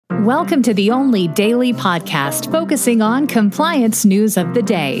Welcome to the only daily podcast focusing on compliance news of the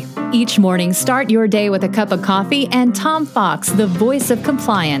day. Each morning, start your day with a cup of coffee and Tom Fox, the voice of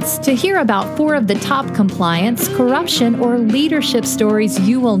compliance, to hear about 4 of the top compliance, corruption, or leadership stories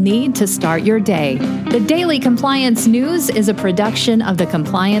you will need to start your day. The Daily Compliance News is a production of the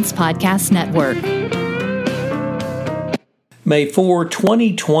Compliance Podcast Network. May 4,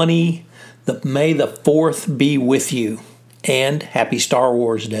 2020, May the 4th be with you, and happy Star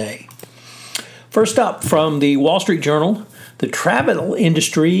Wars Day. First up, from the Wall Street Journal, the travel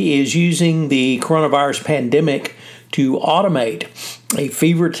industry is using the coronavirus pandemic to automate a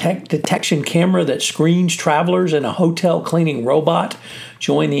fever detection camera that screens travelers, and a hotel cleaning robot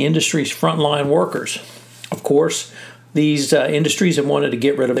join the industry's frontline workers. Of course, these industries have wanted to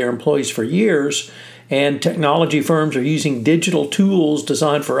get rid of their employees for years, and technology firms are using digital tools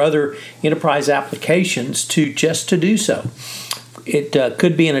designed for other enterprise applications to do so. It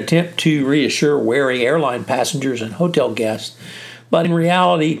could be an attempt to reassure wary airline passengers and hotel guests, but in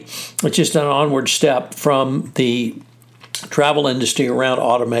reality, it's just an onward step from the travel industry around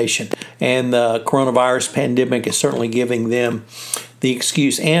automation, and the coronavirus pandemic is certainly giving them the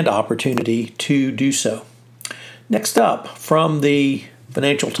excuse and opportunity to do so. Next up, from the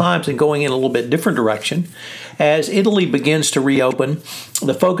Financial Times, and going in a little bit different direction, as Italy begins to reopen,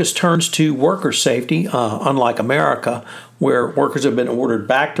 the focus turns to worker safety, unlike America, where workers have been ordered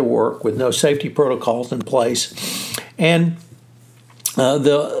back to work with no safety protocols in place. And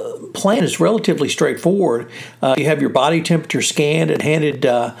the plan is relatively straightforward. You have your body temperature scanned and handed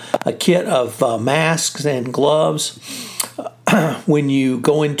a kit of masks and gloves when you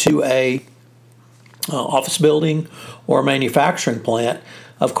go into a office building or a manufacturing plant.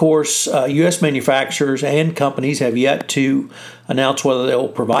 Of course, U.S. manufacturers and companies have yet to announce whether they will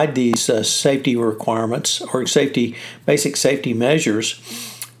provide these safety requirements or basic safety measures.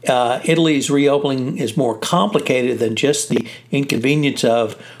 Italy's reopening is more complicated than just the inconvenience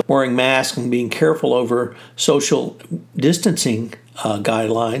of wearing masks and being careful over social distancing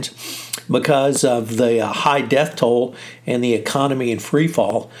guidelines, because of the high death toll and the economy in free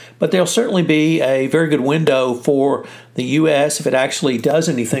fall. But there'll certainly be a very good window for the U.S. if it actually does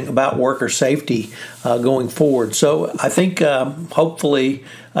anything about worker safety going forward. So I think hopefully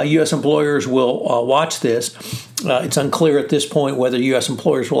U.S. employers will watch this. It's unclear at this point whether U.S.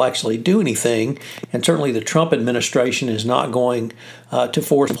 employers will actually do anything, and certainly the Trump administration is not going to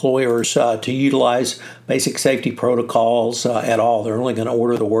force employers to utilize basic safety protocols at all. They're only going to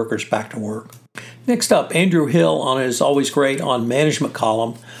order the workers back to work. Next up, Andrew Hill, on his Always Great on Management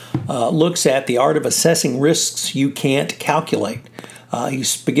column, looks at the art of assessing risks you can't calculate. He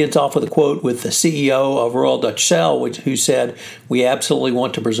begins off with a quote with the CEO of Royal Dutch Shell, who said, "We absolutely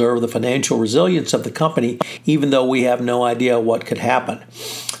want to preserve the financial resilience of the company, even though we have no idea what could happen."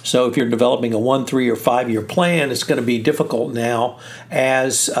 So if you're developing a 1, 3, or 5-year plan, it's going to be difficult now,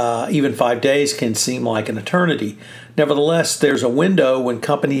 as even 5 days can seem like an eternity. Nevertheless, there's a window when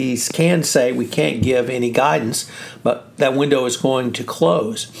companies can say we can't give any guidance, but that window is going to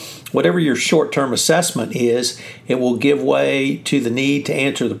close. Whatever your short-term assessment is, it will give way to the need to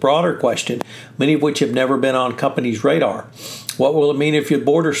answer the broader question, many of which have never been on companies' radar. What will it mean if your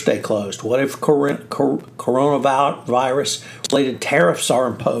borders stay closed? What if coronavirus-related tariffs are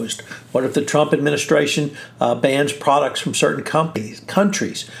imposed? What if the Trump administration bans products from certain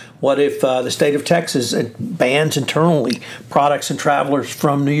countries? What if the state of Texas bans internally products and travelers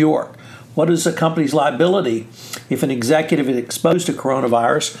from New York? What is a company's liability if an executive is exposed to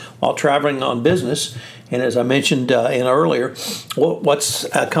coronavirus while traveling on business? And as I mentioned earlier, what's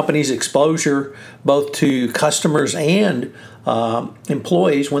a company's exposure both to customers and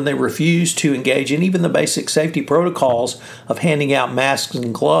employees when they refuse to engage in even the basic safety protocols of handing out masks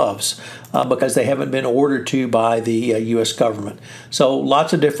and gloves because they haven't been ordered to by the U.S. government? So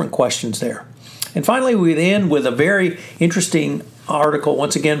lots of different questions there. And finally, we end with a very interesting article,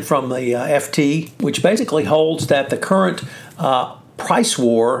 once again from the FT, which basically holds that the current price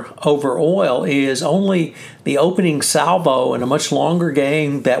war over oil is only the opening salvo in a much longer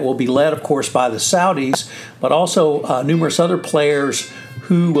game that will be led, of course, by the Saudis, but also numerous other players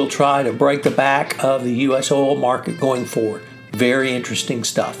who will try to break the back of the U.S. oil market going forward. Very interesting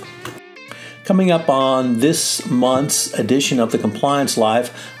stuff. Coming up on this month's edition of the Compliance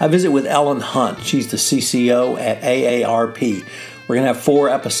Life, I visit with Ellen Hunt. She's the CCO at AARP. We're going to have 4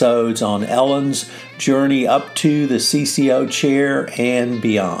 episodes on Ellen's journey up to the CCO chair and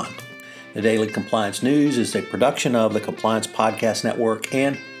beyond. The Daily Compliance News is a production of the Compliance Podcast Network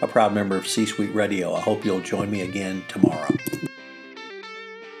and a proud member of C-Suite Radio. I hope you'll join me again tomorrow.